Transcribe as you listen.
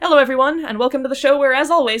Hello everyone, and welcome to the show where,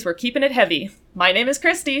 as always, we're keeping it heavy. My name is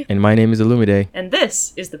Christy. And my name is Olumide. And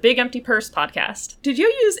this is the Big Empty Purse podcast. Did you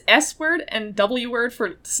use S word and W word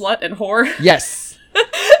for slut and whore? Yes!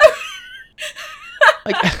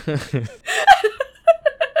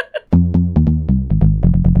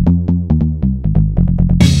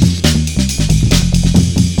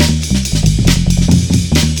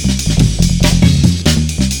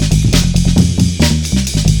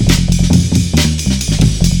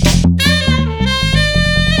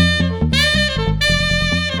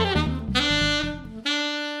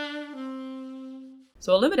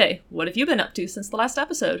 So Olumide, what have you been up to since the last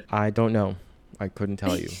episode? I don't know. I couldn't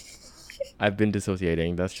tell you. I've been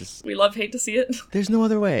dissociating. That's just... We hate to see it. There's no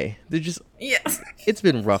other way. Yes. It's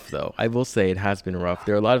been rough, though. I will say it has been rough.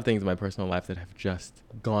 There are a lot of things in my personal life that have just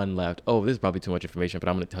gone left. Oh, this is probably too much information, but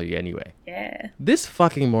I'm going to tell you anyway. Yeah. This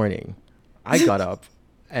fucking morning, I got up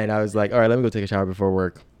and I was like, all right, let me go take a shower before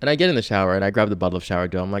work. And I get in the shower and I grab the bottle of shower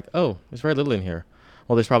gel. I'm like, oh, there's very little in here.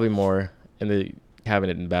 Well, there's probably more in the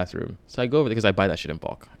cabinet in the bathroom. So I go over there because I buy that shit in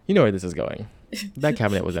bulk. You know where this is going. That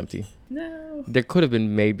cabinet was empty. No. There could have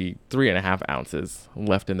been maybe 3.5 ounces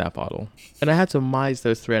left in that bottle. And I had to mize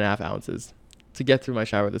those 3.5 ounces to get through my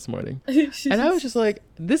shower this morning. And I was just like,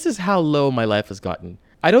 this is how low my life has gotten.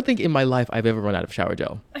 I don't think in my life I've ever run out of shower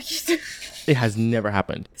gel. It has never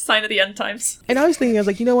happened. Sign of the end times. And I was thinking, I was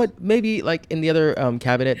like, you know what? Maybe like in the other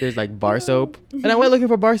cabinet, there's like bar soap. And I went looking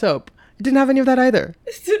for bar soap. It didn't have any of that either.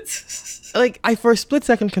 Like, I for a split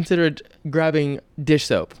second considered grabbing dish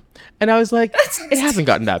soap. And I was like, it hasn't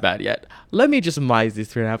gotten that bad yet. Let me just mize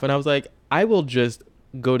these 3.5. And I was like, I will just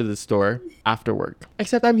go to the store after work.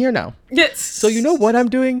 Except I'm here now. Yes. So you know what I'm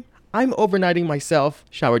doing? I'm overnighting myself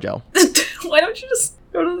shower gel. Why don't you just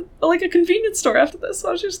go to like a convenience store after this?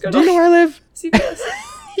 Why don't you just go to... Do you know where I live?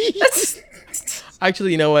 CVS.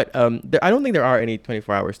 Actually, you know what? I don't think there are any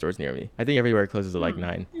 24-hour stores near me. I think everywhere closes at like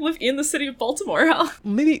 9. You live in the city of Baltimore, huh?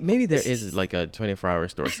 Maybe there is like a 24-hour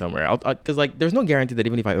store somewhere. Because like there's no guarantee that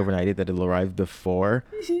even if I overnight it, that it'll arrive before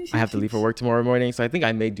I have to leave for work tomorrow morning. So I think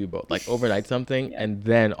I may do both, like overnight something and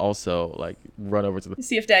then also like run over to the...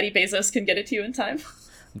 See if Daddy Bezos can get it to you in time.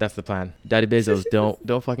 That's the plan. Daddy Bezos,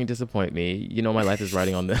 don't fucking disappoint me. You know my life is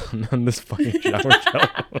riding on this fucking shower gel.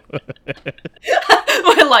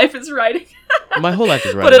 My life is riding. My whole life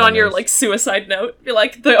is riding. Put it on your like suicide note. Be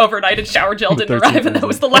like, the overnighted shower gel didn't arrive and that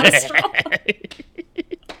was the last straw.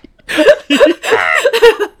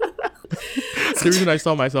 The reason I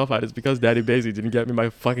saw myself out is because Daddy Bezos didn't get me my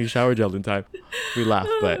fucking shower gel in time. We laugh,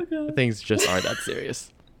 but things just aren't that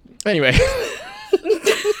serious. Anyway.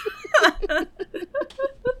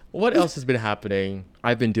 What else has been happening?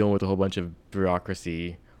 I've been dealing with a whole bunch of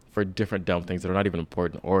bureaucracy for different dumb things that are not even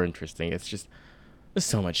important or interesting. It's just, there's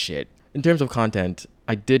so much shit. In terms of content,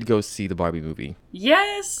 I did go see the Barbie movie.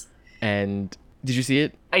 Yes! And did you see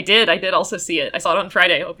it? I did also see it. I saw it on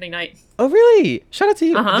Friday, opening night. Oh, really? Shout out to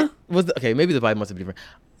you. Uh-huh. Okay, maybe the vibe must have been different.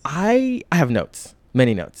 I have notes.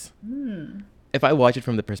 Many notes. If I watch it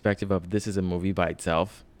from the perspective of this is a movie by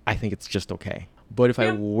itself, I think it's just okay. But if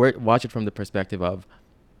I watch it from the perspective of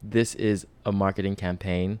this is a marketing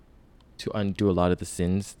campaign to undo a lot of the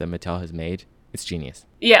sins that Mattel has made, it's genius.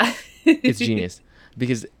 Yeah. It's genius.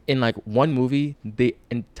 Because in like one movie, they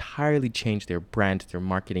entirely changed their brand, their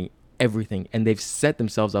marketing, everything. And they've set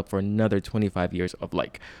themselves up for another 25 years of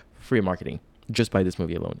like free marketing just by this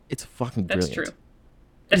movie alone. It's fucking brilliant. That's true.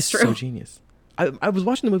 That's true. So genius. I was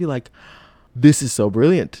watching the movie like, this is so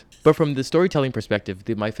brilliant. But from the storytelling perspective,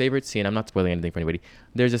 my favorite scene, I'm not spoiling anything for anybody.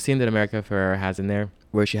 There's a scene that America Ferrera has in there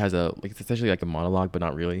where she has it's essentially like a monologue, but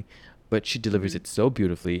not really. But she delivers it so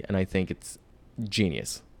beautifully, and I think it's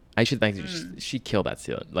genius. I should thank she killed that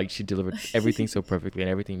scene. Like, she delivered everything so perfectly,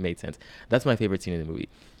 and everything made sense. That's my favorite scene in the movie.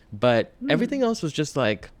 But everything else was just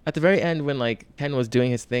like, at the very end when like Ken was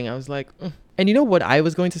doing his thing, I was like, And you know what I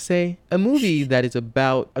was going to say? A movie that is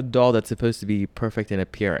about a doll that's supposed to be perfect in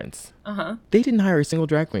appearance. They didn't hire a single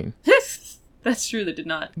drag queen. That's true, they did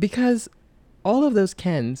not. Because all of those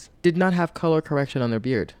Kens did not have color correction on their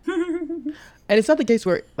beard. And it's not the case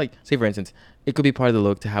where, like, say for instance, it could be part of the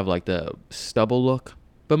look to have like the stubble look.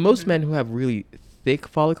 But most men who have really thick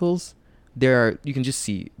follicles, you can just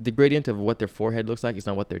see the gradient of what their forehead looks like is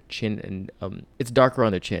not what their chin, and it's darker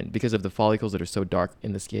on their chin because of the follicles that are so dark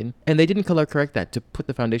in the skin. And they didn't color correct that to put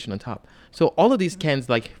the foundation on top. So all of these Kens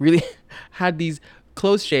like really had these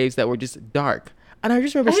close shaves that were just dark. And I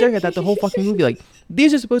just remember staring at that the whole fucking movie like,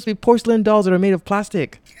 these are supposed to be porcelain dolls that are made of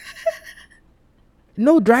plastic.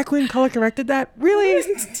 No drag queen color corrected that? Really?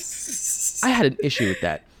 I had an issue with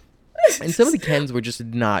that. And some of the Kens were just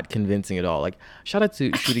not convincing at all. Like, shout out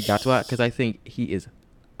to Shuri Gatwa, because I think he is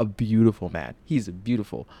a beautiful man. He's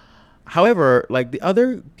beautiful. However, like the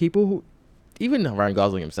other people who, even Ryan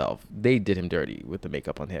Gosling himself, they did him dirty with the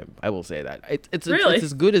makeup on him. I will say that. It's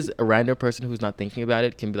as good as a random person who's not thinking about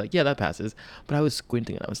it can be like, yeah, that passes. But I was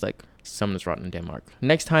squinting and I was like, someone's rotten in Denmark.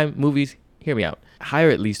 Next time, movies, hear me out. Hire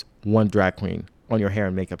at least one drag queen on your hair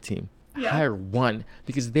and makeup team. Yeah. Hire one,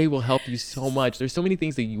 because they will help you so much. There's so many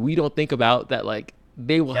things that we don't think about that like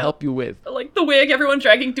they will help you with. Like the wig, everyone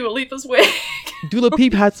dragging Dua Lipa's wig. Dua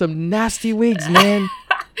Lipa had some nasty wigs, man.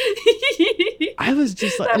 I was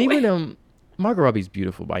just like, and even Margot Robbie's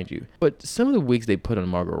beautiful, mind you. But some of the wigs they put on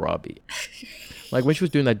Margot Robbie, like when she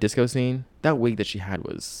was doing that disco scene, that wig that she had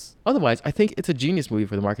was... Otherwise, I think it's a genius movie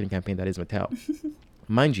for the marketing campaign that is Mattel.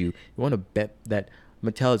 Mind you, you want to bet that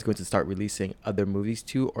Mattel is going to start releasing other movies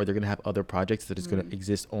too, or they're going to have other projects that is going to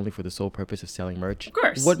exist only for the sole purpose of selling merch. Of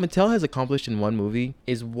course. What Mattel has accomplished in one movie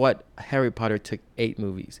is what Harry Potter took 8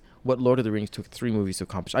 movies. What Lord of the Rings took 3 movies to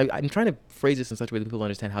accomplish. I'm trying to phrase this in such a way that people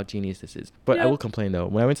understand how genius this is. But I will complain though.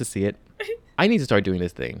 When I went to see it, I need to start doing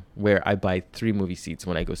this thing where I buy 3 movie seats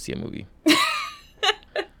when I go see a movie.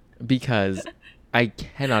 Because I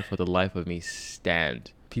cannot for the life of me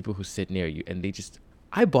stand people who sit near you and they just...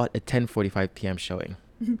 I bought a 10:45 p.m. showing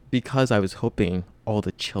because I was hoping all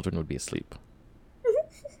the children would be asleep.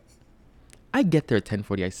 I get there at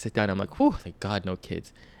 10:40. I sit down. I'm like, oh, thank God, no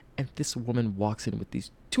kids. And this woman walks in with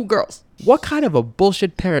these 2 girls. What kind of a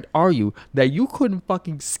bullshit parent are you that you couldn't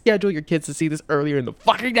fucking schedule your kids to see this earlier in the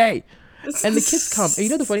fucking day? And the kids come. And you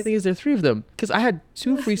know the funny thing is there are 3 of them because I had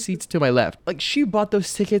 2 free seats to my left. Like she bought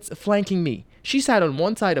those tickets flanking me. She sat on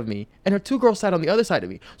one side of me and her 2 girls sat on the other side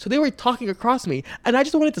of me. So they were talking across me and I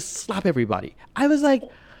just wanted to slap everybody. I was like,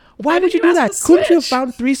 why would you do that? Couldn't you have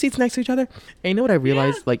found 3 seats next to each other? And you know what I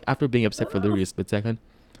realized, like after being upset for literally a split second?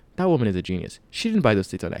 That woman is a genius. She didn't buy those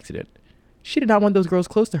seats on accident. She did not want those girls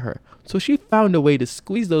close to her. So she found a way to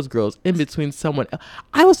squeeze those girls in between someone else.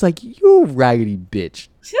 I was like, you raggedy bitch.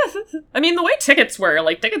 I mean, the way tickets were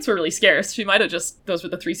really scarce. She might have just, those were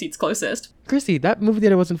the 3 seats closest. Chrissy, that movie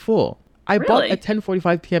theater wasn't full. I bought a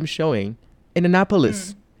 10:45 p.m. showing in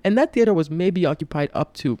Annapolis. And that theater was maybe occupied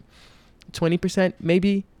up to 20%,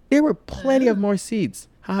 maybe. There were plenty of more seats.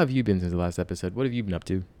 How have you been since the last episode? What have you been up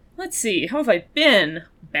to? Let's see. How have I been?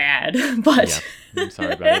 Bad. But... Yeah, I'm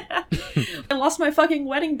sorry about it. I lost my fucking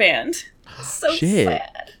wedding band. So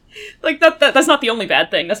sad. Like, that's not the only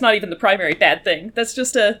bad thing. That's not even the primary bad thing. That's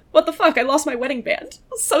just what the fuck? I lost my wedding band.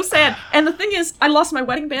 So sad. And the thing is, I lost my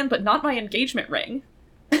wedding band, but not my engagement ring.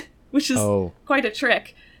 Which is quite a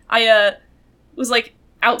trick. I was, like,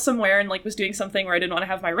 out somewhere and, like, was doing something where I didn't want to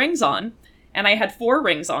have my rings on. And I had 4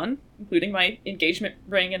 rings on, including my engagement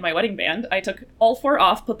ring and my wedding band. I took all 4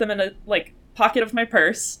 off, put them in a, like, pocket of my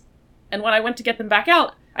purse. And when I went to get them back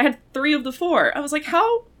out, I had 3 of the 4. I was like,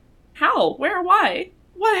 how? Where? Why?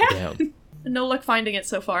 What happened? No luck finding it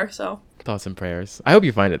so far, so. Thoughts and prayers. I hope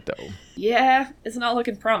you find it, though. Yeah, it's not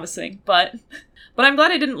looking promising, but I'm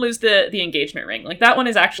glad I didn't lose the engagement ring. Like, that one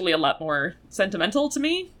is actually a lot more sentimental to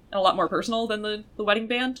me, and a lot more personal than the wedding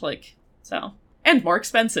band, like, so. And more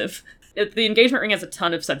expensive. The engagement ring has a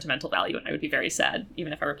ton of sentimental value, and I would be very sad,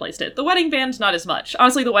 even if I replaced it. The wedding band, not as much.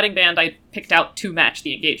 Honestly, the wedding band I picked out to match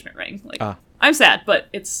the engagement ring. Like, I'm sad, but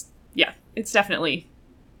it's definitely...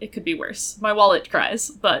 It could be worse. My wallet cries,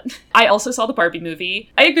 but I also saw the Barbie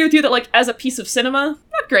movie. I agree with you that, like, as a piece of cinema,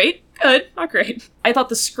 not great. Good, not great. I thought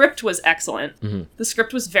the script was excellent. Mm-hmm. The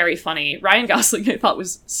script was very funny. Ryan Gosling, I thought,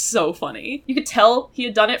 was so funny. You could tell he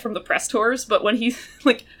had done it from the press tours, but when he,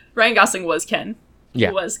 like, Ryan Gosling was Ken. Yeah.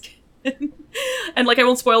 He was Ken. And, like, I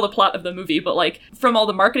won't spoil the plot of the movie, but, like, from all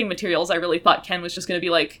the marketing materials, I really thought Ken was just gonna be,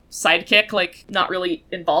 like, sidekick, like, not really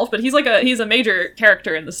involved, but he's a major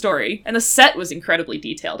character in the story. And the set was incredibly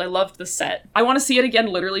detailed. I loved the set. I want to see it again,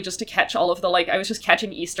 literally, just to catch all of the, like, I was just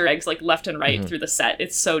catching Easter eggs, like, left and right through the set.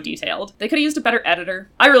 It's so detailed. They could have used a better editor.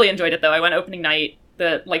 I really enjoyed it, though. I went opening night.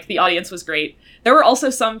 The audience was great. There were also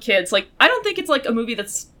some kids, like, I don't think it's, like, a movie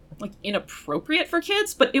that's, like, inappropriate for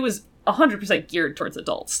kids, but it was 100% geared towards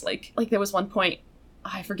adults. Like there was one point,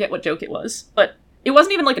 I forget what joke it was, but it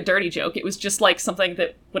wasn't even like a dirty joke. It was just like something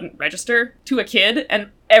that wouldn't register to a kid, and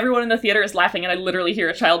everyone in the theater is laughing, and I literally hear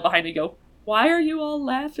a child behind me go, "Why are you all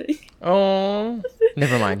laughing?" Oh,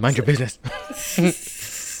 never mind. Mind your business.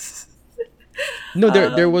 No,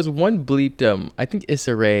 there was one bleeped. I think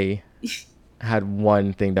Issa Rae had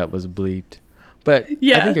one thing that was bleeped. But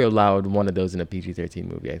yeah. I think you're allowed one of those in a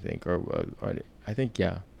PG-13 movie, I think. Or I think,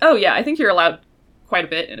 yeah. Oh, yeah. I think you're allowed quite a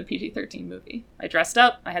bit in a PG-13 movie. I dressed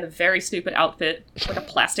up. I had a very stupid outfit, like a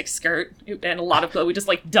plastic skirt. And a lot of we just,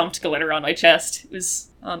 like, dumped glitter on my chest. It was...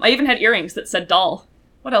 I even had earrings that said doll.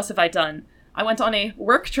 What else have I done? I went on a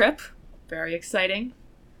work trip. Very exciting.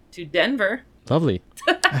 to Denver. Lovely.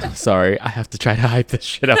 I'm sorry, I have to try to hype this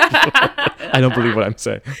shit up. I don't believe what I'm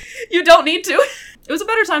saying. You don't need to. It was a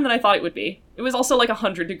better time than I thought it would be. It was also like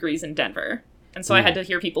 100 degrees in Denver. And so I had to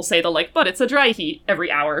hear people say but it's a dry heat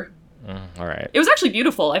every hour. All right. It was actually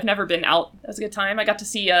beautiful. I've never been out. It was a good time. I got to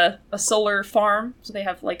see a solar farm. So they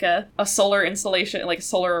have like a solar installation, like a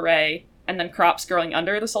solar array, and then crops growing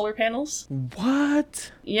under the solar panels.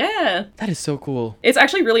 What? Yeah. That is so cool. It's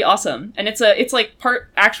actually really awesome. And it's like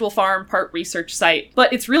part actual farm, part research site.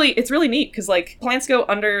 But it's really neat because like plants go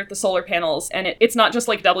under the solar panels and it's not just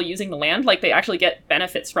like double using the land. Like they actually get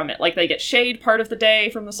benefits from it. Like they get shade part of the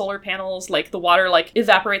day from the solar panels. Like the water like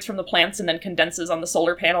evaporates from the plants and then condenses on the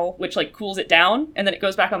solar panel, which like cools it down. And then it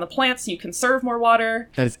goes back on the plants so you conserve more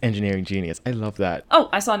water. That is engineering genius. I love that. Oh,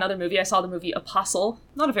 I saw another movie. I saw the movie Apostle.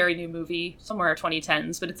 Not a very new movie, somewhere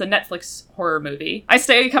 2010s, but it's a Netflix horror movie. I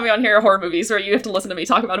stay coming on here horror movies where you have to listen to me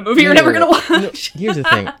talk about a movie you're never going to watch. Here's the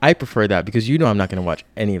thing. I prefer that because I'm not going to watch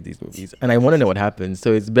any of these movies. And I want to know what happens.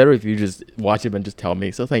 So it's better if you just watch it and just tell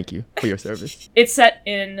me. So thank you for your service. It's set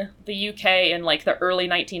in the UK in like the early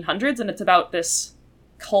 1900s. And it's about this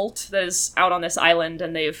cult that is out on this island.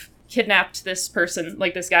 And they've kidnapped this person,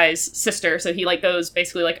 like this guy's sister. So he like goes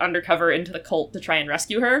basically like undercover into the cult to try and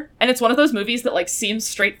rescue her. And it's one of those movies that like seems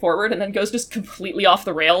straightforward and then goes just completely off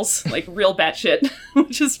the rails, like real batshit,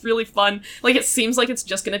 which is really fun. Like it seems like it's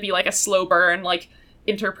just going to be like a slow burn, like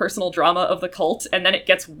interpersonal drama of the cult, and then it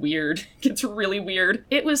gets weird. It gets really weird.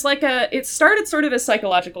 It was like it started sort of as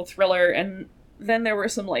psychological thriller, and then there were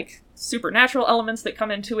some like supernatural elements that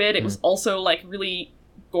come into it. It was also like really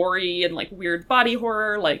gory and like weird body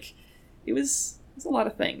horror. Like it was a lot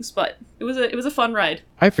of things, but it was a fun ride.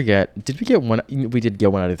 I forget. Did we get one? We did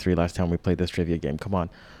get 1 out of 3 last time we played this trivia game. Come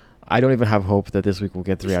on. I don't even have hope that this week we'll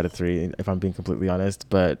get 3 out of 3, if I'm being completely honest.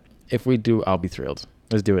 But if we do, I'll be thrilled.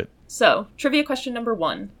 Let's do it. So, trivia question number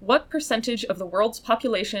 1. What percentage of the world's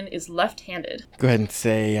population is left-handed? Go ahead and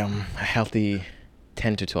say a healthy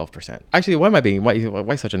 10 to 12%. Actually,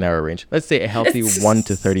 why such a narrow range? Let's say a healthy 1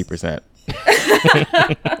 to 30%.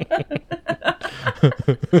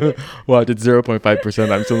 Well, it's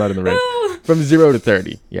 0.5%. I'm still not in the range. From 0 to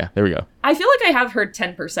 30. Yeah, there we go. I feel like I have heard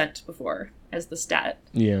 10% before as the stat.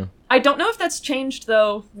 Yeah. I don't know if that's changed,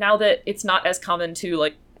 though, now that it's not as common to,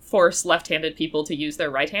 like, force left-handed people to use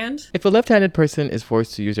their right hand. If a left-handed person is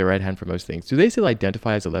forced to use their right hand for most things, do they still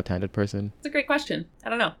identify as a left-handed person? It's a great question. I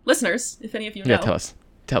don't know. Listeners, if any of you know. Yeah,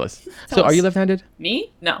 tell us. So are you left-handed?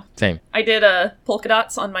 Me? No. Same. I did polka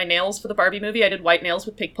dots on my nails for the Barbie movie. I did white nails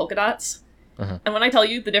with pink polka dots. Uh-huh. And when I tell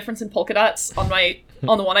you the difference in polka dots on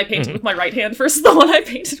the one I painted with my right hand versus the one I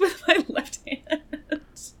painted with my left hand,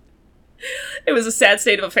 it was a sad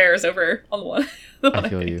state of affairs over on the one I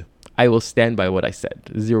feel you. I will stand by what I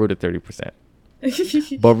said, 0 to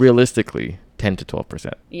 30%. But realistically, 10 to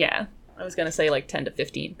 12%. Yeah, I was going to say like 10 to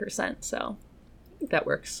 15%, so I think that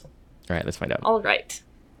works. All right, let's find out. All right.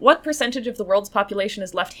 What percentage of the world's population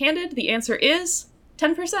is left-handed? The answer is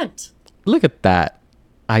 10%. Look at that.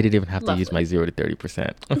 I didn't even have to use my 0 to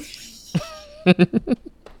 30%.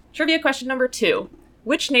 Trivia question number 2.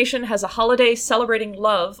 Which nation has a holiday celebrating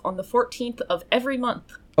love on the 14th of every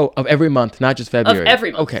month? Oh, of every month, not just February. Of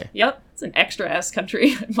every month. Okay. Yep. It's an extra-ass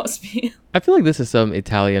country. It must be. I feel like this is some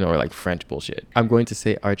Italian or like French bullshit. I'm going to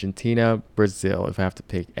say Argentina, Brazil, if I have to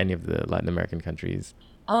pick any of the Latin American countries.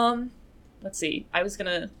 Let's see. I was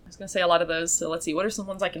gonna say a lot of those. So let's see. What are some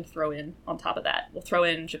ones I can throw in on top of that? We'll throw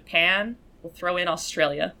in Japan. We'll throw in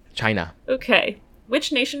Australia. China. Okay.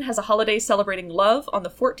 Which nation has a holiday celebrating love on the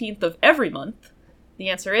 14th of every month? The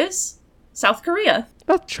answer is South Korea.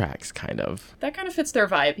 That tracks, kind of. That kind of fits their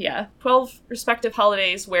vibe, yeah. 12 respective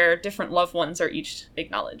holidays where different loved ones are each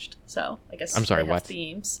acknowledged. So I guess I'm sorry, they have what?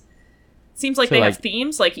 Themes. Seems like they have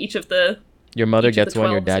themes, like each of the... Your mother gets one,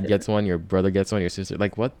 your dad gets one, your brother gets one, your sister...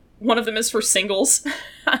 Like what? One of them is for singles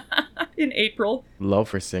in April. Love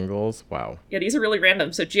for singles? Wow. Yeah, these are really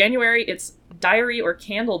random. So January, it's Diary or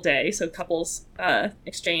Candle Day. So couples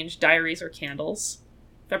exchange diaries or candles.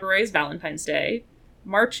 February is Valentine's Day.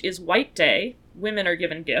 March is White Day. Women are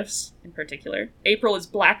given gifts, in particular. April is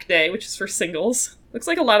Black Day, which is for singles. Looks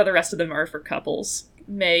like a lot of the rest of them are for couples.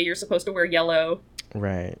 May, you're supposed to wear yellow.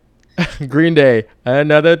 Right. Green Day,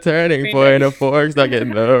 another turning point, a fork stuck in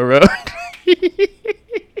the road.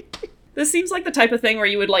 This seems like the type of thing where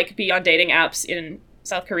you would, like, be on dating apps in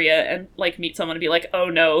South Korea and, like, meet someone and be like, oh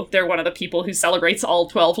no, they're one of the people who celebrates all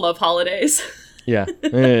 12 love holidays. Yeah.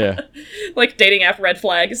 Like, dating app red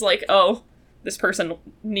flag is like, oh, this person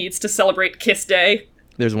needs to celebrate Kiss Day.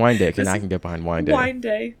 There's Wine Day, because I can get behind Wine Day. Wine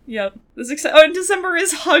Day, yep. And December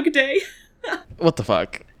is Hug Day. What the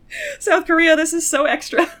fuck? South Korea, this is so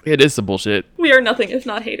extra. It is some bullshit. We are nothing if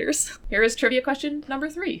not haters. Here is trivia question number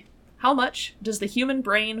 3. How much does the human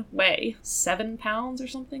brain weigh? 7 pounds or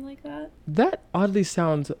something like that? That oddly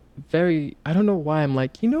sounds very... I don't know why I'm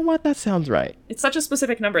like, you know what? That sounds right. It's such a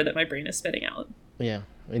specific number that my brain is spitting out. Yeah,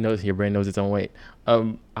 it knows, your brain knows its own weight.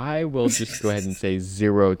 I will just go ahead and say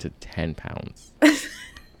 0 to 10 pounds.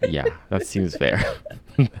 Yeah, that seems fair.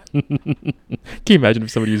 Can you imagine if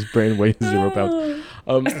somebody whose brain weighs 0 pounds?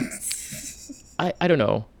 I don't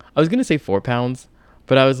know. I was going to say 4 pounds,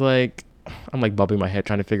 but I was like... I'm like bumping my head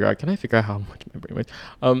trying to figure out, can I figure out how much my brain weighs?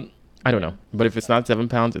 I don't know. But if it's not 7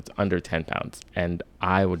 pounds, it's under 10 pounds. And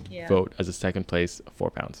I would vote as a second place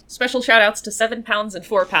 4 pounds. Special shout outs to 7 pounds and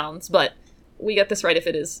 4 pounds, but we get this right if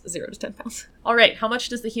it is 0 to 10 pounds. All right, how much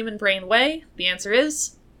does the human brain weigh? The answer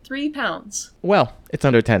is 3 pounds. Well, it's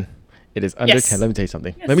under 10. It is under 10. Let me tell you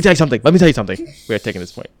something. Yes. Let me tell you something. We are taking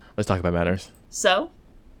this point. Let's talk about manners. So,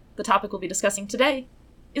 the topic we'll be discussing today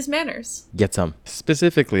is manners. Get some.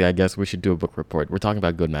 Specifically, I guess we should do a book report. We're talking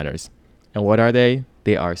about good manners. And what are they?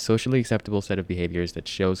 They are socially acceptable set of behaviors that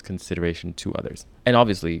shows consideration to others. And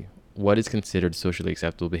obviously, what is considered socially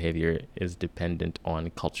acceptable behavior is dependent on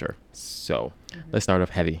culture. So, let's start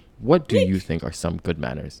off heavy. What do you think are some good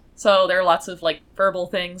manners? So there are lots of like verbal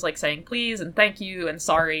things like saying please and thank you and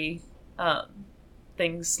sorry.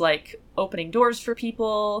 Things like opening doors for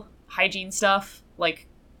people, hygiene stuff, like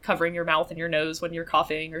covering your mouth and your nose when you're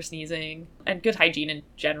coughing or sneezing, and good hygiene in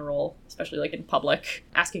general, especially like in public.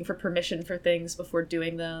 Asking for permission for things before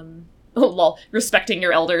doing them. Oh, lol. Respecting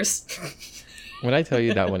your elders. When I tell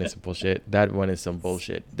you that one is bullshit, that one is some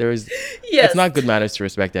bullshit. Yes. It's not good manners to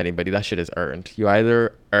respect anybody. That shit is earned. You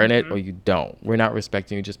either earn it or you don't. We're not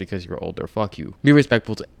respecting you just because you're older. Fuck you. Be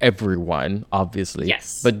respectful to everyone, obviously.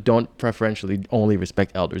 Yes. But don't preferentially only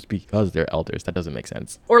respect elders because they're elders. That doesn't make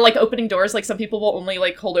sense. Or like opening doors, like some people will only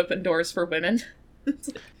like hold open doors for women.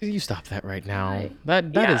 You stop that right now.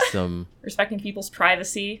 Right. That is some... Respecting people's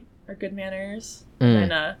privacy are good manners.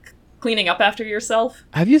 And cleaning up after yourself.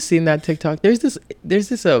 Have you seen that TikTok? There's this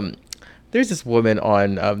woman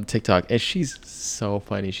on TikTok, and she's so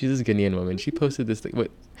funny. She's this Ghanaian woman. She posted this thing. Wait,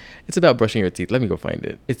 it's about brushing your teeth. Let me go find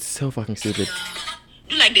it. It's so fucking stupid.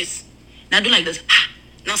 Do like this. Now do like this.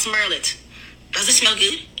 Now smell it. Does it smell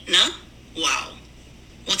good? No? Wow.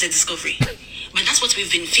 What a discovery. But that's what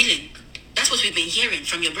we've been feeling. That's what we've been hearing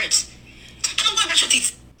from your breaths. Come on, brush your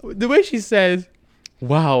teeth. The way she says,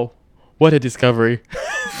 wow, what a discovery.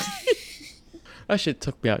 That shit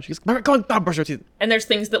took me out. She goes, come on, brush your teeth. And there's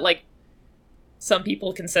things that, like, some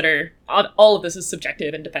people consider... All of this is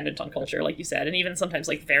subjective and dependent on culture, like you said. And even sometimes,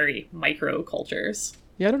 like, very micro cultures.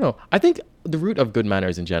 Yeah, I don't know. I think the root of good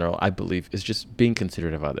manners in general, I believe, is just being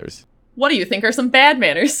considerate of others. What do you think are some bad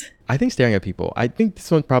manners? I think staring at people. I think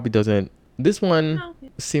this one probably doesn't... This one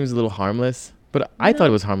seems a little harmless. But I thought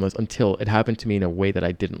it was harmless until it happened to me in a way that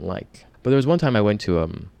I didn't like. But there was one time I went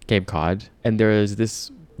to Cape Cod, and there was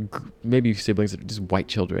this... maybe siblings, just white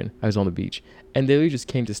children. I was on the beach, and they just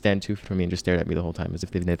came to stand 2 feet from me and just stared at me the whole time as if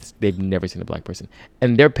they've never seen a black person,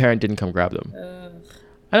 and their parent didn't come grab them.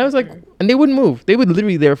 And I was like, and they wouldn't move. They would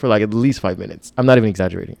literally there for like at least 5 minutes. I'm not even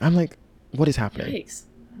exaggerating. I'm like, what is happening? Yikes.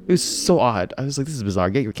 It was so odd. I was like, this is bizarre.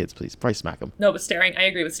 Get your kids, please. Probably smack them. No, but staring. I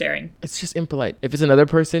agree with staring. It's just impolite. If it's another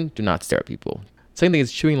person, do not stare at people. Second thing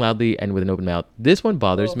is chewing loudly and with an open mouth. This one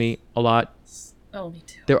bothers me a lot. Oh, me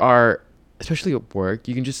too. There are... especially at work,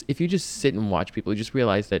 if you just sit and watch people, you just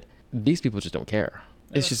realize that these people just don't care.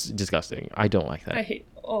 It's just disgusting. I don't like that. I hate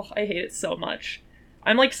it so much.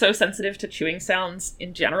 I'm like so sensitive to chewing sounds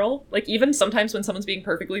in general. Like even sometimes when someone's being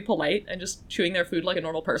perfectly polite and just chewing their food like a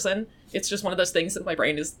normal person, it's just one of those things that my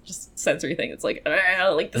brain is just sensory thing. It's like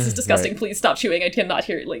this is disgusting. Right. Please stop chewing. I cannot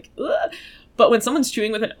hear it. Like, ugh. But when someone's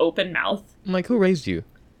chewing with an open mouth, I'm like, who raised you?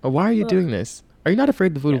 Or why are you doing this? Are you not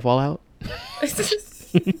afraid the food will fall out?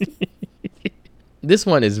 This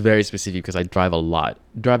one is very specific because I drive a lot.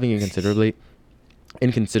 Driving inconsiderately.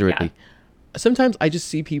 Yeah. Sometimes I just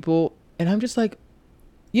see people and I'm just like,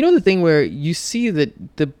 you know the thing where you see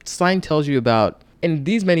that the sign tells you about in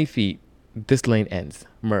these many feet, this lane ends,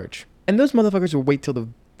 merge. And those motherfuckers will wait till the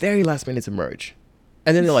very last minute to merge.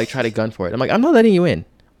 And then they'll like try to gun for it. I'm like, I'm not letting you in.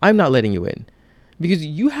 I'm not letting you in. Because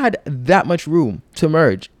you had that much room to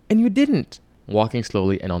merge and you didn't. Walking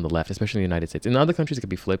slowly and on the left, especially in the United States. In other countries, it could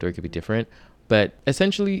be flipped or it could be different. But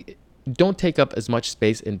essentially, don't take up as much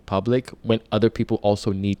space in public when other people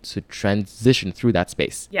also need to transition through that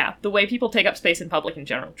space. Yeah, the way people take up space in public in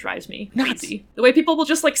general drives me crazy. The way people will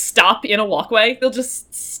just like stop in a walkway. They'll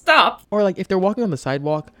just stop. Or like if they're walking on the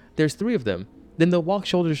sidewalk, there's 3 of them. Then they'll walk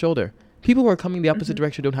shoulder to shoulder. People who are coming the opposite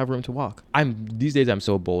direction don't have room to walk. These days I'm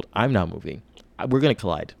so bold. I'm not moving. we're gonna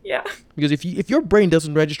collide. Yeah. Because if your brain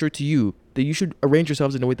doesn't register to you that you should arrange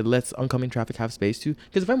yourselves in a way that lets oncoming traffic have space to.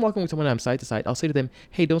 Because if I'm walking with someone and I'm side to side, I'll say to them,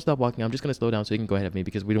 hey, don't stop walking. I'm just gonna slow down so you can go ahead of me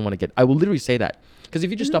because we don't want to get. I will literally say that. Because if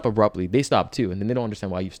you just stop abruptly, they stop too, and then they don't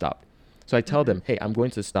understand why you stopped. So I tell them, hey, I'm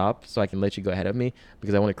going to stop so I can let you go ahead of me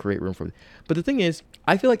because I want to create room for it. But the thing is,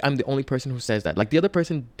 I feel like I'm the only person who says that. Like the other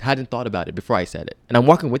person hadn't thought about it before I said it. And I'm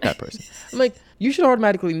walking with that person. I'm like, you should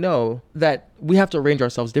automatically know that we have to arrange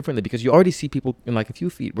ourselves differently because you already see people in like a few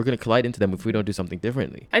feet. We're going to collide into them if we don't do something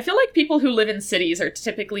differently. I feel like people who live in cities are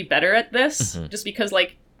typically better at this just because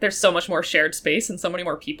like there's so much more shared space and so many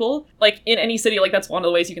more people. Like in any city, like that's one of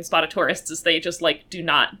the ways you can spot a tourist is they just like do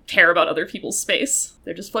not care about other people's space.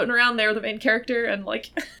 They're just floating around there, the main character, and like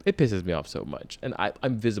it pisses me off so much, and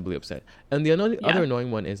I'm visibly upset. And the other annoying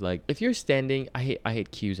one is like if you're standing, I hate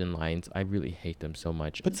queues and lines. I really hate them so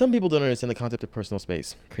much. But some people don't understand the concept of personal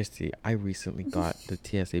space. Christy, I recently got the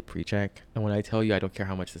TSA pre-check, and when I tell you I don't care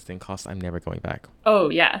how much this thing costs, I'm never going back. Oh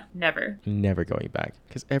yeah, never Going back,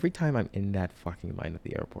 because every time I'm in that fucking line at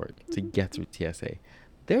the airport to get through TSA,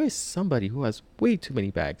 there is somebody who has way too many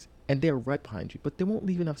bags. And they're right behind you, but they won't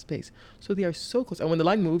leave enough space. So they are so close. And when the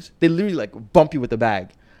line moves, they literally like bump you with the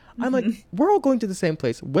bag. I'm like, we're all going to the same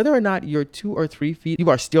place. Whether or not you're 2 or 3 feet, you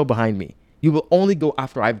are still behind me. You will only go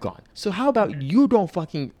after I've gone. So how about you don't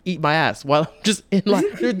fucking eat my ass while I'm just in line?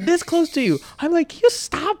 They're this close to you. I'm like, can you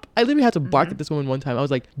stop? I literally had to bark at this woman one time. I was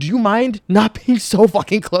like, do you mind not being so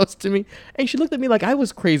fucking close to me? And she looked at me like I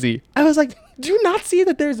was crazy. I was like, do you not see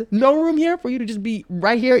that there's no room here for you to just be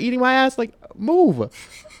right here eating my ass? Like, move.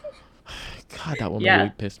 God, that one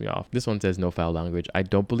really pissed me off. This one says no foul language. I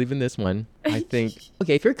don't believe in this one. I think,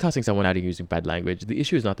 okay, if you're cussing someone out and using bad language, the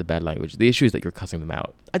issue is not the bad language. The issue is that you're cussing them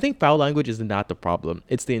out. I think foul language is not the problem.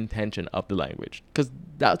 It's the intention of the language. Because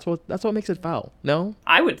that's what makes it foul. No?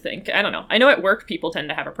 I would think. I don't know. I know at work people tend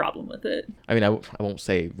to have a problem with it. I mean, I won't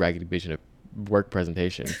say raggedy bitch in a work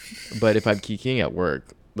presentation. But if I'm kikiing at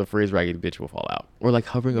work, the phrase raggedy bitch will fall out. Or like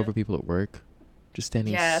hovering over people at work. Just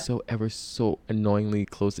standing so annoyingly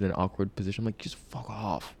close in an awkward position. I'm like, just fuck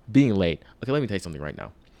off. Being late. Okay, let me tell you something right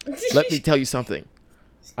now. Let me tell you something.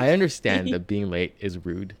 I understand that being late is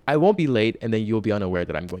rude. I won't be late and then you'll be unaware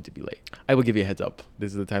that I'm going to be late. I will give you a heads up.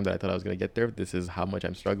 This is the time that I thought I was going to get there. This is how much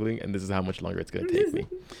I'm struggling and this is how much longer it's going to take me.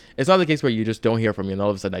 It's not the case where you just don't hear from me and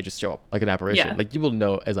all of a sudden I just show up like an apparition. Yeah. Like you will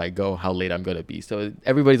know as I go how late I'm going to be. So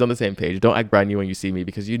everybody's on the same page. Don't act brand new when you see me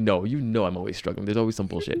because you know I'm always struggling. There's always some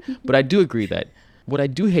bullshit. But I do agree that what I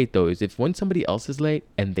do hate though is if when somebody else is late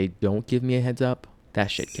and they don't give me a heads up, that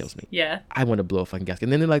shit kills me. Yeah. I want to blow a fucking gasket.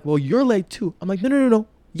 And then they're like, well, you're late too. I'm like, no.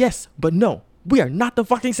 Yes, but no. We are not the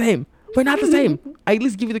fucking same. We're not the same. I at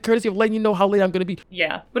least give you the courtesy of letting you know how late I'm going to be.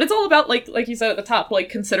 Yeah. But it's all about, like you said at the top, like,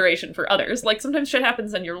 consideration for others. Like, sometimes shit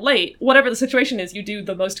happens and you're late. Whatever the situation is, you do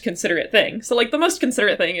the most considerate thing. So, like, the most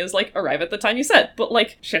considerate thing is, like, arrive at the time you said. But,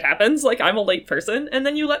 like, shit happens. Like, I'm a late person. And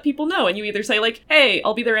then you let people know. And you either say, like, hey,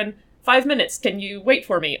 I'll be there in 5 minutes. Can you wait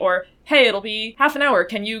for me? Or, hey, it'll be half an hour.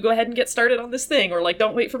 Can you go ahead and get started on this thing? Or, like,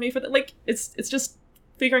 don't wait for me for that. Like, it's just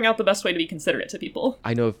figuring out the best way to be considerate to people.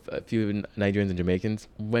 I know a few Nigerians and Jamaicans,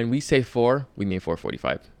 when we say 4, we mean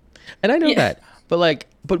 4:45. And I know that.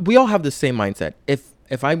 But we all have the same mindset.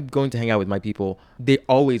 If I'm going to hang out with my people, they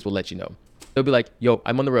always will let you know. They'll be like, yo,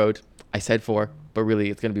 I'm on the road. I said 4, but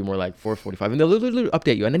really it's going to be more like 4:45. And they'll literally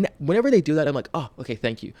update you. And then whenever they do that, I'm like, oh, okay,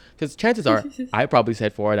 thank you. Because chances are I probably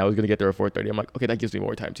said 4 and I was going to get there at 4:30. I'm like, okay, that gives me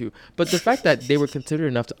more time too. But the fact that they were considerate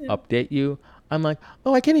enough to update you, I'm like,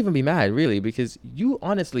 oh, I can't even be mad, really, because you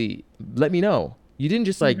honestly let me know. You didn't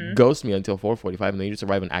just like ghost me until 4:45 and then you just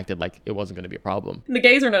arrived and acted like it wasn't going to be a problem. And the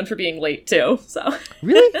gays are known for being late too, so.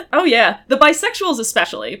 Really? Oh yeah, the bisexuals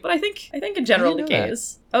especially, but I think in general the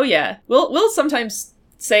gays. That. Oh yeah, we'll sometimes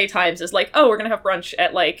say times is like, oh, we're gonna have brunch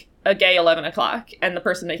at like a gay 11 o'clock, and the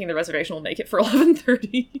person making the reservation will make it for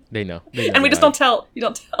 11:30. They know. And we just don't tell. You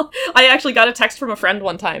don't tell. I actually got a text from a friend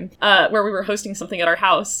one time where we were hosting something at our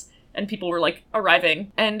house. And people were, like,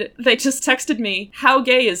 arriving. And they just texted me, how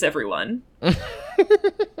gay is everyone? And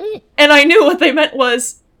I knew what they meant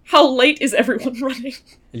was, how late is everyone running?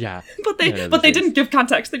 Yeah. But they didn't give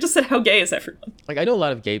context. They just said, how gay is everyone? Like, I know a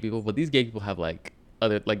lot of gay people, but these gay people have, like,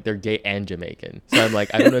 they're gay and Jamaican. So I'm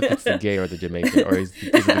like, I don't know if it's the gay or the Jamaican, or is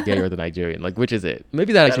it the gay or the Nigerian? Like, which is it?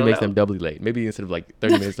 Maybe that actually makes them doubly late. Maybe instead of like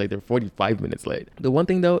 30 minutes late, they're 45 minutes late. The one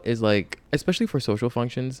thing though is like, especially for social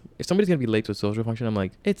functions, if somebody's gonna be late to a social function, I'm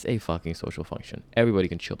like, it's a fucking social function. Everybody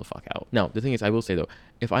can chill the fuck out. Now, the thing is, I will say though,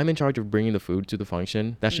 if I'm in charge of bringing the food to the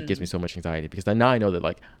function, that shit gives me so much anxiety because now I know that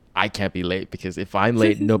like I can't be late because if I'm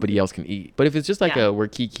late, nobody else can eat. But if it's just like we're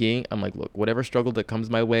keying, I'm like, look, whatever struggle that comes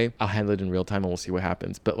my way, I'll handle it in real time and we'll see what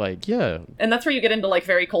happens. But like, yeah. And that's where you get into like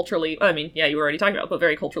very culturally, I mean, yeah, you were already talking about, but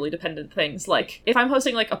very culturally dependent things. Like if I'm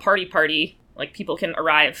hosting like a party, like people can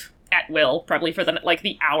arrive at will, probably for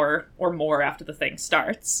the hour or more after the thing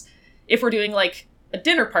starts. If we're doing like a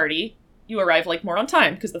dinner party, you arrive like more on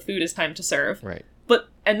time because the food is time to serve. Right. But,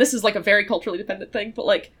 and this is like a very culturally dependent thing, but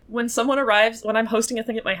like when someone arrives, when I'm hosting a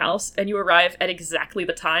thing at my house and you arrive at exactly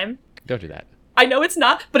the time. Don't do that. I know it's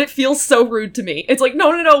not, but it feels so rude to me. It's like,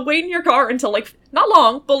 no, wait in your car until like, not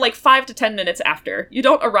long, but like 5 to 10 minutes after. You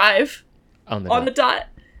don't arrive on the dot.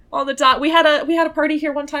 On the dot. We had a party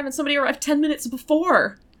here one time and somebody arrived 10 minutes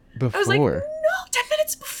before. I was like, no, 10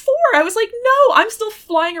 minutes before. I was like, no, I'm still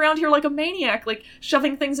flying around here like a maniac, like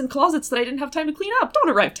shoving things in closets that I didn't have time to clean up. Don't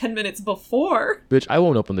arrive 10 minutes before. Bitch, I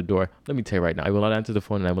won't open the door. Let me tell you right now, I will not answer the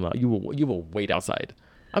phone and I will not. You will wait outside.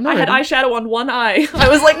 I had eyeshadow on one eye. I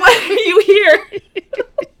was like, why are you here?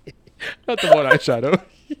 Not the one eyeshadow.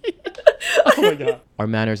 Oh my god. Are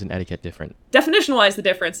manners and etiquette different? Definition-wise, the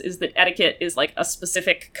difference is that etiquette is like a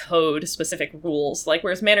specific code, specific rules. Like,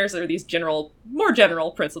 whereas manners are these more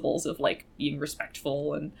general principles of like being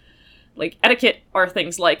respectful, and like etiquette are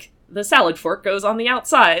things like the salad fork goes on the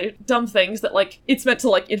outside. Dumb things that like it's meant to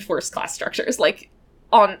like enforce class structures. Like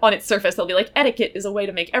on its surface, they'll be like, etiquette is a way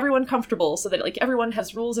to make everyone comfortable so that like everyone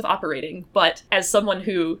has rules of operating. But as someone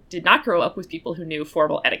who did not grow up with people who knew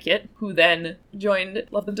formal etiquette, who then joined,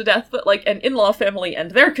 love them to death, but like an in-law family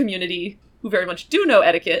and their community who very much do know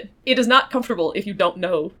etiquette, it is not comfortable if you don't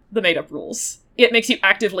know the made-up rules. It makes you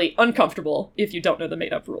actively uncomfortable if you don't know the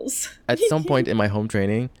made-up rules. At some point in my home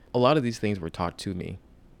training, a lot of these things were taught to me,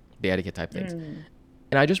 the etiquette type things. And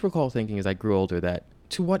I just recall thinking as I grew older that,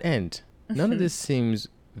 to what end? None of this seems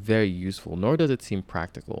very useful, nor does it seem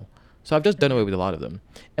practical. So I've just done away with a lot of them.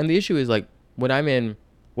 And the issue is like when I'm in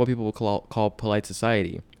what people will call polite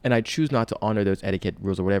society, and I choose not to honor those etiquette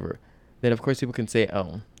rules or whatever, then of course people can say,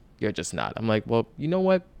 oh, you're just not. I'm like, well, you know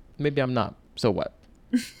what? Maybe I'm not. So what?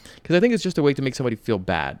 Because I think it's just a way to make somebody feel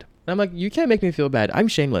bad. And I'm like, you can't make me feel bad. I'm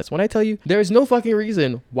shameless. When I tell you, there is no fucking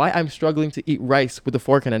reason why I'm struggling to eat rice with a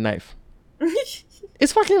fork and a knife.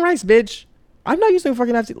 It's fucking rice, bitch. I'm not using a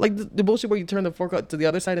fucking knife. Like the bullshit where you turn the fork out to the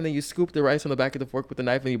other side and then you scoop the rice on the back of the fork with the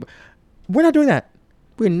knife. And we're not doing that.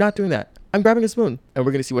 We're not doing that. I'm grabbing a spoon and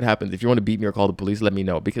we're going to see what happens. If you want to beat me or call the police, let me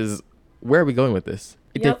know. Because where are we going with this?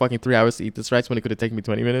 It took fucking 3 hours to eat this rice when it could have taken me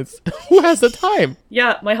 20 minutes. Who has the time?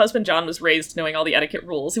 Yeah, my husband John was raised knowing all the etiquette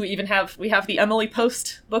rules. We have the Emily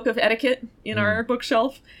Post book of etiquette in our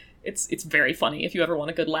bookshelf. It's very funny if you ever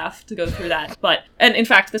want a good laugh to go through that. And in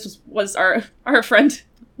fact, this was our friend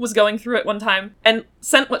was going through it one time and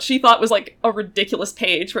sent what she thought was like a ridiculous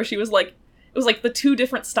page where she was like, it was like the 2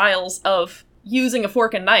 different styles of using a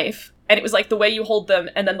fork and knife. And it was like the way you hold them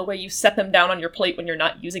and then the way you set them down on your plate when you're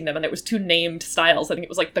not using them. And there was 2 named styles. I think it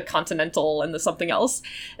was like the continental and the something else.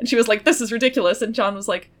 And she was like, this is ridiculous. And John was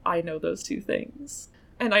like, I know those 2 things.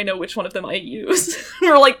 And I know which one of them I use. And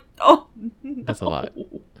we're like, oh, no. That's a lot.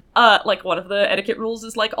 Like one of the etiquette rules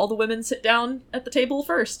is like all the women sit down at the table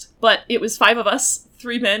first. But it was 5 of us,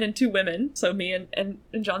 3 men and 2 women. So me and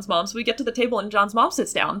John's mom. So we get to the table and John's mom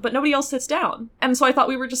sits down, but nobody else sits down. And so I thought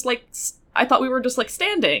we were just like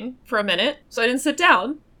standing for a minute. So I didn't sit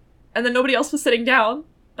down. And then nobody else was sitting down.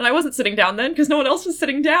 And I wasn't sitting down then because no one else was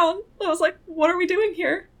sitting down. I was like, what are we doing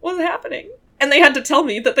here? What's happening? And they had to tell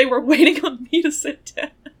me that they were waiting on me to sit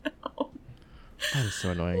down. That is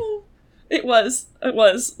so annoying. It was.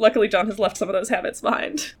 Luckily, John has left some of those habits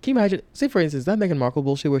behind. Can you imagine, say for instance, that Meghan Markle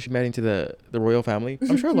bullshit where she met into the royal family?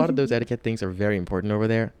 I'm sure a lot of those etiquette things are very important over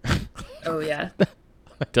there. Oh, yeah.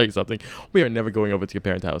 I'll tell you something. We are never going over to your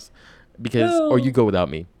parents' house. Or you go without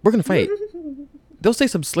me. We're going to fight. They'll say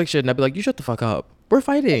some slick shit and I'll be like, you shut the fuck up. We're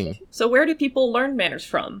fighting. So where do people learn manners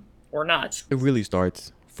from? Or not? It really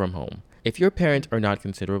starts from home. If your parents are not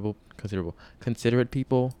considerate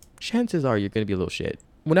people, chances are you're going to be a little shit.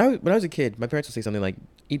 When I was a kid, my parents would say something like,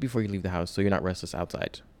 eat before you leave the house so you're not restless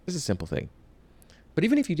outside. This is a simple thing. But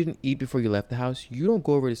even if you didn't eat before you left the house, you don't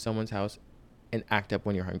go over to someone's house and act up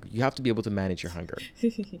when you're hungry. You have to be able to manage your hunger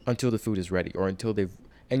until the food is ready or until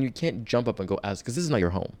and you can't jump up and go ask because this is not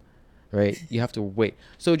your home, right? You have to wait.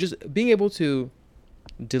 So just being able to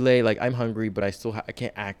delay, like I'm hungry, but I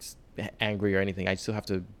can't act angry or anything. I still have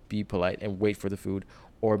to be polite and wait for the food.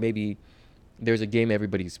 Or maybe there's a game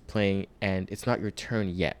everybody's playing and it's not your turn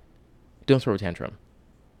yet. Don't throw a tantrum.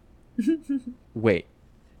 Wait.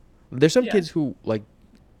 There's some kids who like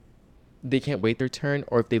they can't wait their turn,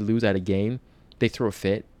 or if they lose at a game, they throw a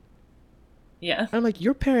fit. Yeah. I'm like,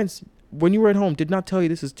 your parents, when you were at home, did not tell you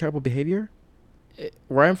this is terrible behavior?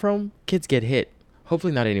 where I'm from, kids get hit.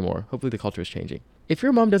 Hopefully not anymore. Hopefully the culture is changing. If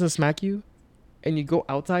your mom doesn't smack you and you go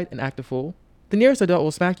outside and act a fool, the nearest adult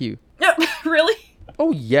will smack you. No, really?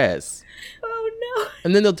 Oh, yes. Oh, no.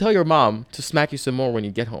 And then they'll tell your mom to smack you some more when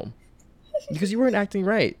you get home because you weren't acting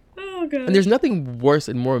right. Oh, God. And there's nothing worse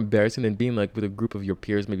and more embarrassing than being like with a group of your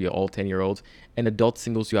peers, maybe all 10-year-olds, and adult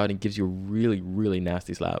singles you out and gives you a really, really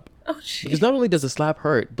nasty slap. Oh, jeez. Because not only does the slap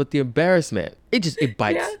hurt, but the embarrassment, it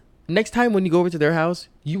bites. Yeah. Next time when you go over to their house,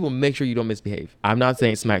 you will make sure you don't misbehave. I'm not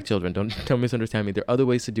saying smack children. Don't misunderstand me. There are other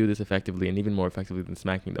ways to do this effectively and even more effectively than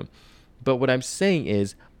smacking them. But what I'm saying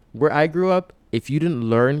is, where I grew up, if you didn't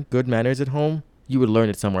learn good manners at home, you would learn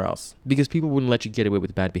it somewhere else. Because people wouldn't let you get away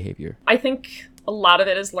with bad behavior. I think a lot of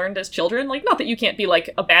it is learned as children. Like, not that you can't be,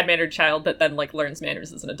 like, a bad-mannered child that then, like, learns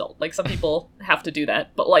manners as an adult. Like, some people have to do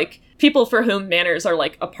that. But, like, people for whom manners are,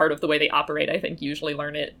 like, a part of the way they operate, I think, usually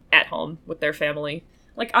learn it at home with their family.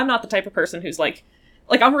 Like, I'm not the type of person who's, like,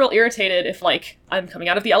 I'm real irritated if, like, I'm coming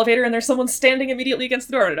out of the elevator and there's someone standing immediately against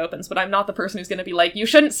the door when it opens, but I'm not the person who's gonna be like, you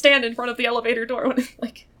shouldn't stand in front of the elevator door when it's,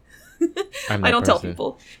 like... I don't tell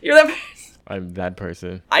people. You're that person. I'm that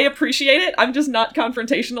person. I appreciate it. I'm just not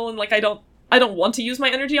confrontational, and, like, I don't want to use my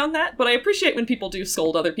energy on that, but I appreciate when people do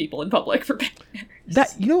scold other people in public for bad manners.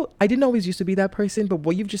 That, you know, I didn't always used to be that person, but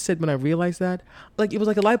what you've just said, when I realized that, like, it was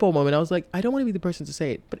like a light bulb moment. I was like, I don't want to be the person to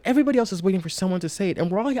say it, but everybody else is waiting for someone to say it, and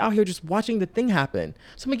we're all out here just watching the thing happen.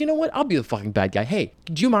 So I'm like, you know what? I'll be the fucking bad guy. Hey,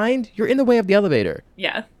 do you mind? You're in the way of the elevator.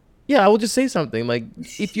 Yeah. Yeah, I will just say something. Like,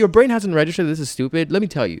 if your brain hasn't registered this is stupid, let me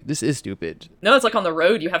tell you, this is stupid. No, it's like on the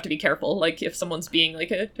road, you have to be careful. Like, if someone's being,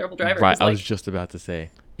 like, a terrible driver. Right, 'cause, I like, was just about to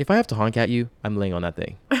say, if I have to honk at you, I'm laying on that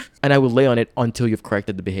thing. And I will lay on it until you've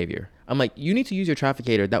corrected the behavior. I'm like, you need to use your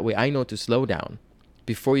trafficator. That way I know to slow down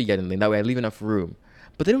before you get in the lane. That way I leave enough room.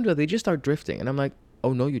 But they don't do that. They just start drifting. And I'm like,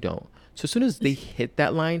 oh, no, you don't. So as soon as they hit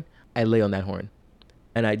that line, I lay on that horn.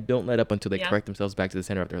 And I don't let up until they correct themselves back to the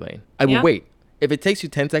center of their lane. I will wait. If it takes you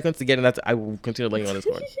 10 seconds to get in that, I will continue laying on this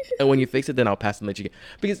horn. And when you fix it, then I'll pass and let you get.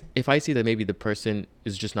 Because if I see that maybe the person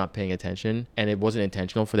is just not paying attention and it wasn't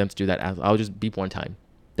intentional for them to do that, I'll just beep one time.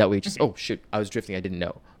 That way, just, oh, shit, I was drifting. I didn't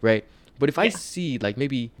know. Right? But if I see, like,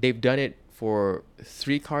 maybe they've done it for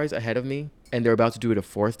 3 cars ahead of me and they're about to do it a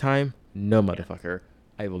 4th time, no, motherfucker.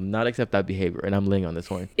 I will not accept that behavior. And I'm laying on this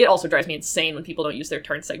horn. It also drives me insane when people don't use their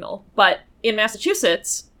turn signal. But in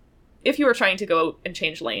Massachusetts, if you were trying to go and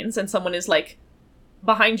change lanes and someone is, like,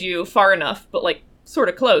 behind you far enough, but, like, sort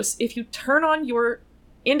of close, if you turn on your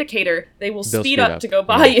indicator, they'll speed up to go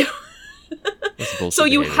by you. So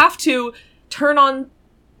you have to turn on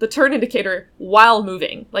the turn indicator while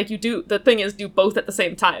moving. Like, you do, the thing is, do both at the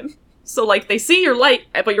same time. So, like, they see your light,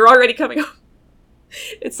 but you're already coming up.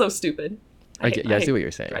 It's so stupid. I see what you're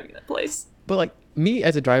saying. Driving that place. But, like, me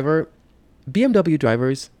as a driver, BMW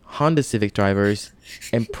drivers, Honda Civic drivers,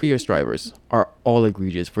 and Prius drivers are all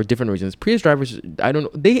egregious for different reasons. Prius drivers, I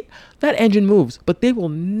don't know, that engine moves, but they will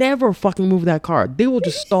never fucking move that car. They will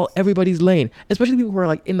just stall everybody's lane, especially people who are,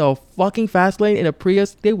 like, in the fucking fast lane in a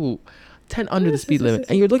Prius. They will 10 under the speed limit,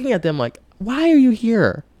 and you're looking at them like, why are you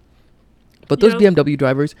here? But those BMW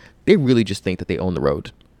drivers, they really just think that they own the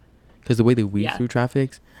road because the way they weave through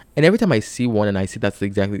traffic. And every time I see one and I see that's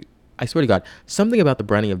exactly, I swear to God, something about the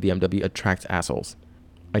branding of BMW attracts assholes.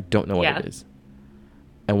 I don't know what it is.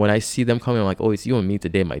 And when I see them coming, I'm like, oh, it's you and me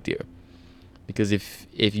today, my dear. Because if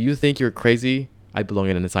you think you're crazy, I belong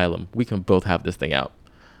in an asylum. We can both have this thing out.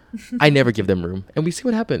 I never give them room. And we see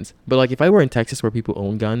what happens. But, like, if I were in Texas where people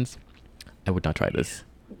own guns, I would not try this.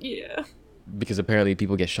 Yeah. Because apparently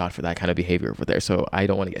people get shot for that kind of behavior over there. So I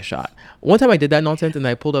don't want to get shot. One time I did that nonsense and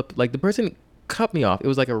I pulled up, like, the person cut me off. It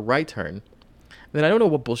was like a right turn. Then I don't know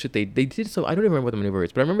what bullshit they did. So I don't even remember what the maneuver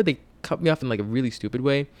is, but I remember they cut me off in, like, a really stupid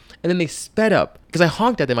way. And then they sped up because I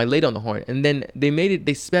honked at them. I laid on the horn, and then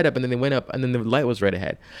they sped up, and then they went up, and then the light was right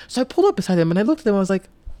ahead. So I pulled up beside them and I looked at them. I was like,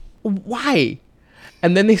 why?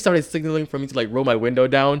 And then they started signaling for me to, like, roll my window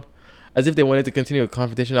down as if they wanted to continue a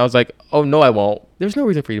confrontation. I was like, oh, no, I won't. There's no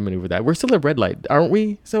reason for you to maneuver that. We're still at red light, aren't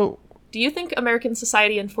we? So do you think American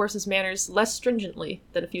society enforces manners less stringently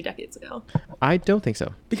than a few decades ago? I don't think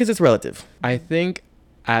so, because it's relative. I think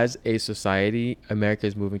as a society, America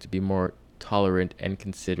is moving to be more tolerant and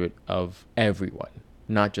considerate of everyone,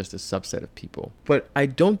 not just a subset of people. But I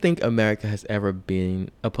don't think America has ever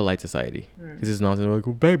been a polite society. This is nonsense. Like,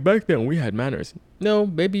 well, back then we had manners. No,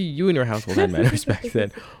 maybe you and your household had manners back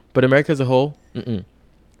then. But America as a whole,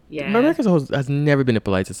 Yeah. America as a whole has never been a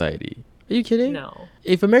polite society. Are you kidding? No.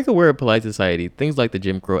 If America were a polite society, things like the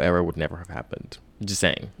Jim Crow era would never have happened. Just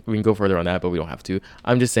saying. We can go further on that, but we don't have to.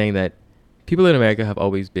 I'm just saying that people in America have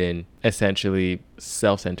always been essentially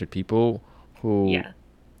self-centered people who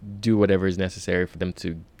do whatever is necessary for them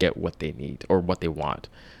to get what they need or what they want.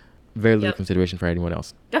 Very little consideration for anyone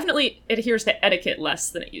else. Definitely adheres to etiquette less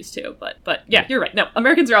than it used to, but yeah, you're right. No,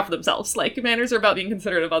 Americans are off of themselves. Like, manners are about being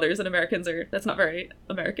considerate of others, and that's not very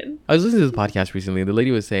American. I was listening to this podcast recently, and the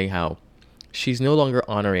lady was saying how she's no longer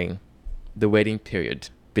honoring the waiting period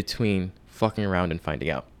between fucking around and finding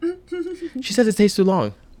out. She says it takes too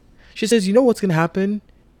long. She says, you know what's going to happen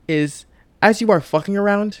is as you are fucking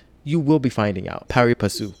around, you will be finding out. Pari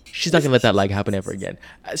passu. She's not going to let that like happen ever again.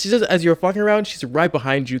 She says as you're fucking around, she's right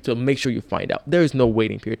behind you to make sure you find out. There is no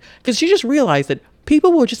waiting period. Because she just realized that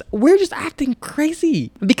we're just acting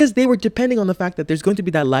crazy. Because they were depending on the fact that there's going to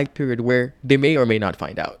be that lag period where they may or may not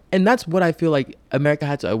find out. And that's what I feel like America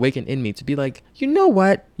had to awaken in me, to be like, you know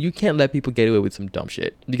what? You can't let people get away with some dumb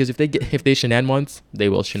shit. Because if they shenan once, they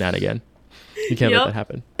will shenan again. You can't let that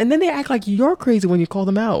happen. And then they act like you're crazy when you call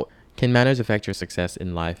them out. Can manners affect your success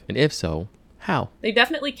in life? And if so, how? They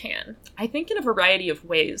definitely can. I think in a variety of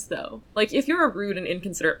ways, though. Like, if you're a rude and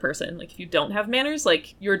inconsiderate person, like, if you don't have manners,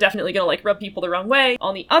 like, you're definitely gonna, like, rub people the wrong way.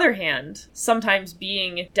 On the other hand, sometimes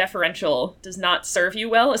being deferential does not serve you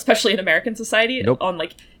well, especially in American society, on,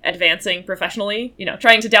 like, advancing professionally. You know,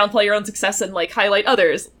 trying to downplay your own success and, like, highlight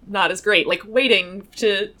others, not as great. Like, waiting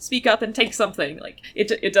to speak up and take something. Like,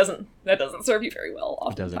 that doesn't serve you very well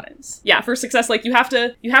oftentimes. Yeah, for success, like, you have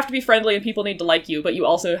to be friendly and people need to like you, but you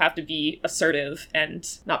also have to be assertive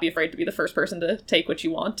and not be afraid to be the first person to take what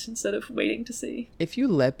you want instead of waiting to see. If you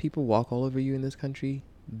let people walk all over you in this country,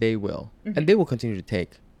 they will. Mm-hmm. And they will continue to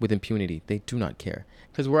take with impunity. They do not care.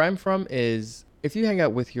 Because where I'm from is, if you hang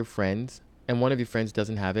out with your friends and one of your friends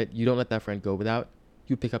doesn't have it, you don't let that friend go without.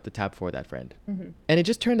 You pick up the tab for that friend. Mm-hmm. And it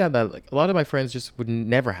just turned out that, like, a lot of my friends just would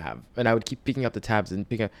never have. And I would keep picking up the tabs and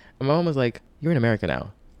and my mom was like, you're in America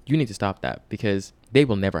now. You need to stop that, because they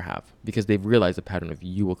will never have. Because they've realized the pattern of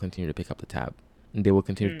you will continue to pick up the tab. And they will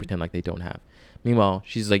continue to pretend like they don't have. Meanwhile,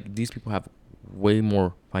 she's like, these people have way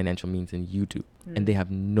more financial means than you do. And they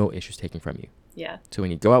have no issues taking from you. Yeah. So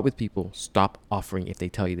when you go out with people, stop offering if they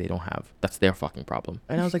tell you they don't have. That's their fucking problem.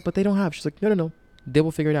 And I was like, but they don't have. She's like, no. They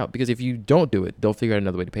will figure it out. Because if you don't do it, they'll figure out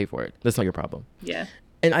another way to pay for it. That's not your problem. Yeah.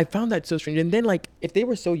 And I found that so strange. And then, like, if they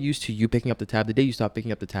were so used to you picking up the tab, the day you stop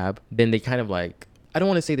picking up the tab, then they kind of, like, I don't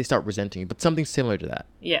want to say they start resenting you, but something similar to that.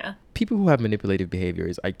 Yeah. People who have manipulative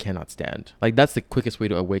behaviors, I cannot stand. Like, that's the quickest way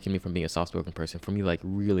to awaken me from being a soft-spoken person. For me, like,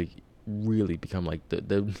 really, really become, like,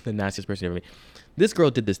 the nastiest person ever. This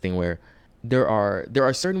girl did this thing where there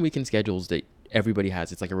are certain weekend schedules that everybody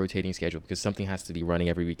has. It's like a rotating schedule because something has to be running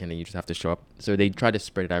every weekend and you just have to show up. So they try to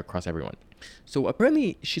spread it out across everyone. So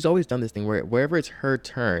apparently she's always done this thing where wherever it's her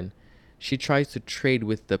turn, she tries to trade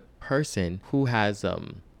with the person who has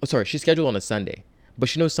she's scheduled on a Sunday, but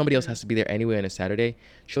she knows somebody else has to be there anyway on a Saturday.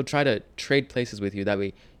 She'll try to trade places with you. That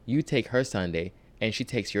way you take her Sunday and she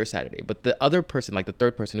takes your Saturday. But the other person, like the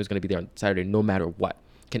third person who's going to be there on Saturday, no matter what,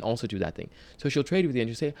 can also do that thing. So she'll trade with you and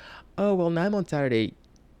she'll say, oh, well, now I'm on Saturday,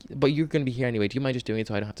 but you're going to be here anyway. Do you mind just doing it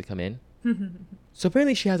so I don't have to come in? So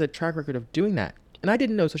apparently she has a track record of doing that. And I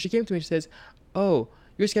didn't know. So she came to me and she says, oh,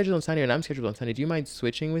 you're scheduled on Sunday and I'm scheduled on Sunday. Do you mind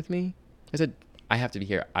switching with me? I said, I have to be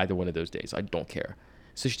here either one of those days. I don't care.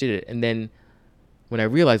 So she did it. And then when I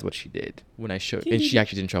realized what she did, and she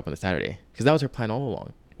actually didn't show up on the Saturday because that was her plan all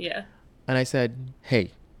along. Yeah. And I said,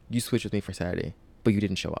 hey, you switched with me for Saturday, but you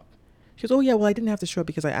didn't show up. She goes, oh, yeah, well, I didn't have to show up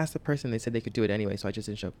because I asked the person. They said they could do it anyway, so I just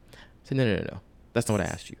didn't show up. I said, no. That's not what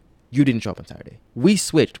I asked you. You didn't show up on Saturday. We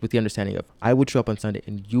switched with the understanding of I would show up on Sunday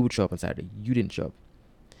and you would show up on Saturday. You didn't show up.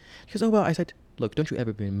 She goes, oh, well, I said, look, don't you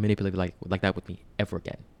ever be manipulated like that with me ever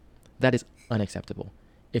again. That is unacceptable.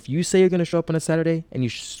 If you say you're going to show up on a Saturday and you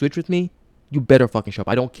switch with me, you better fucking show up.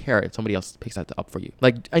 I don't care if somebody else picks that up for you.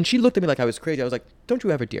 Like, and she looked at me like I was crazy. I was like, don't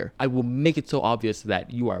you ever dare. I will make it so obvious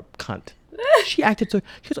that you are a cunt. She acted so,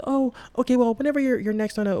 she goes, oh, okay, well, whenever you're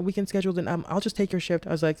next on a weekend schedule, then I'll just take your shift.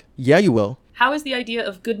 I was like, yeah, you will. How is the idea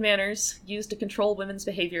of good manners used to control women's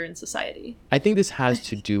behavior in society? I think this has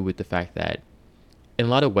to do with the fact that in a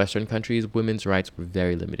lot of Western countries, women's rights were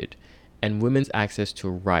very limited. And women's access to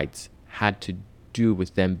rights had to do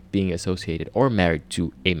with them being associated or married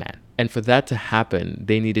to a man. And for that to happen,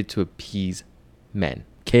 they needed to appease men.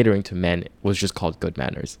 Catering to men was just called good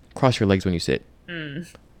manners. Cross your legs when you sit.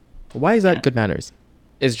 Why is that good manners?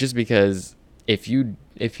 It's just because if you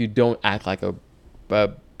don't act like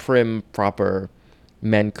a prim, proper,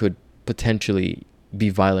 men could potentially be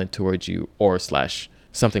violent towards you or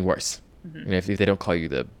 / something worse. And if they don't call you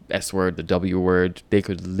the S word, the W word, they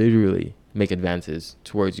could literally make advances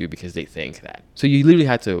towards you because they think that. So you literally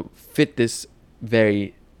had to fit this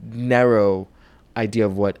very narrow idea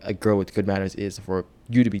of what a girl with good manners is for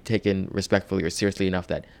you to be taken respectfully or seriously enough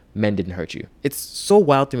that men didn't hurt you. It's so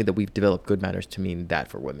wild to me that we've developed good manners to mean that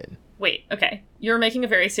for women. Wait, okay. You're making a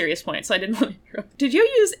very serious point, so I didn't want to interrupt. Did you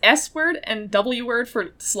use S word and W word for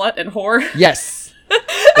slut and whore? Yes.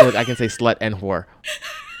 Look, I can say slut and whore.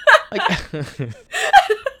 Like,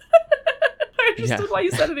 I understood why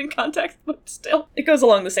you said it in context, but still. It goes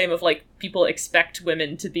along the same of, like, people expect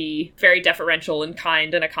women to be very deferential and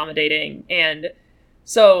kind and accommodating, and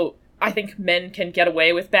so I think men can get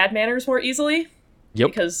away with bad manners more easily. Yep.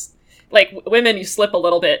 Because, like, women, you slip a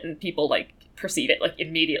little bit and people, like, perceive it, like,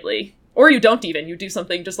 immediately. Or you don't even. You do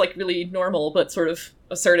something just, like, really normal but sort of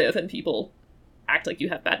assertive and people act like you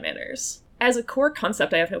have bad manners. As a core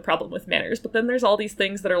concept, I have no problem with manners, but then there's all these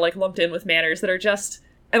things that are, like, lumped in with manners that are just...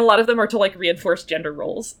 And a lot of them are to, like, reinforce gender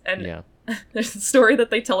roles. And there's a story that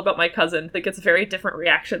they tell about my cousin that gets very different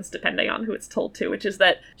reactions depending on who it's told to, which is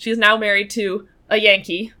that she is now married to a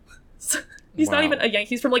Yankee. He's not even a Yankee.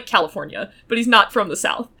 He's from, like, California, but he's not from the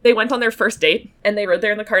South. They went on their first date, and they rode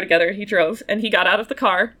there in the car together. He drove, and he got out of the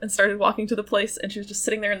car and started walking to the place, and she was just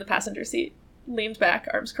sitting there in the passenger seat, leaned back,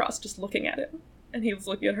 arms crossed, just looking at it. And he was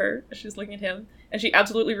looking at her, and she was looking at him, and she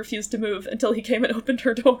absolutely refused to move until he came and opened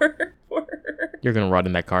her door for her. You're gonna rot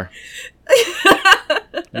in that car.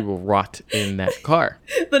 You will rot in that car.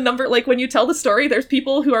 The number, like, when you tell the story, there's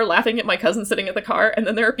people who are laughing at my cousin sitting at the car, and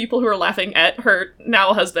then there are people who are laughing at her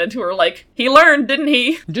now husband who are like, he learned, didn't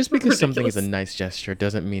he? Just because something is a nice gesture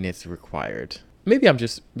doesn't mean it's required. Maybe I'm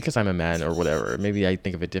just, because I'm a man or whatever, maybe I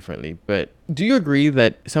think of it differently. But do you agree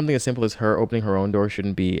that something as simple as her opening her own door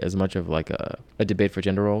shouldn't be as much of like a debate for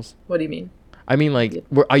gender roles? What do you mean? I mean, like,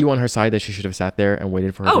 are you on her side that she should have sat there and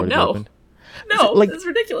waited for her door to be opened? No, like, it's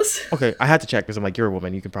ridiculous. Okay, I had to check because I'm like, you're a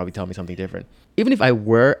woman. You can probably tell me something different. Even if I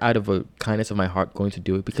were out of a kindness of my heart going to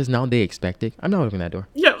do it because now they expect it, I'm not opening that door.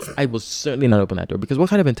 Yeah. I will certainly not open that door because what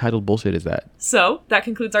kind of entitled bullshit is that? So, that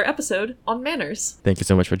concludes our episode on manners. Thank you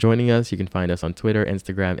so much for joining us. You can find us on Twitter,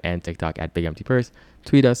 Instagram, and TikTok at Big Empty Purse.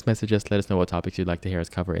 Tweet us, message us, let us know what topics you'd like to hear us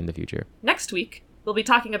cover in the future. Next week, we'll be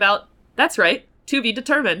talking about, that's right, to be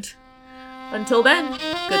determined. Until then,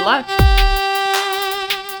 good luck.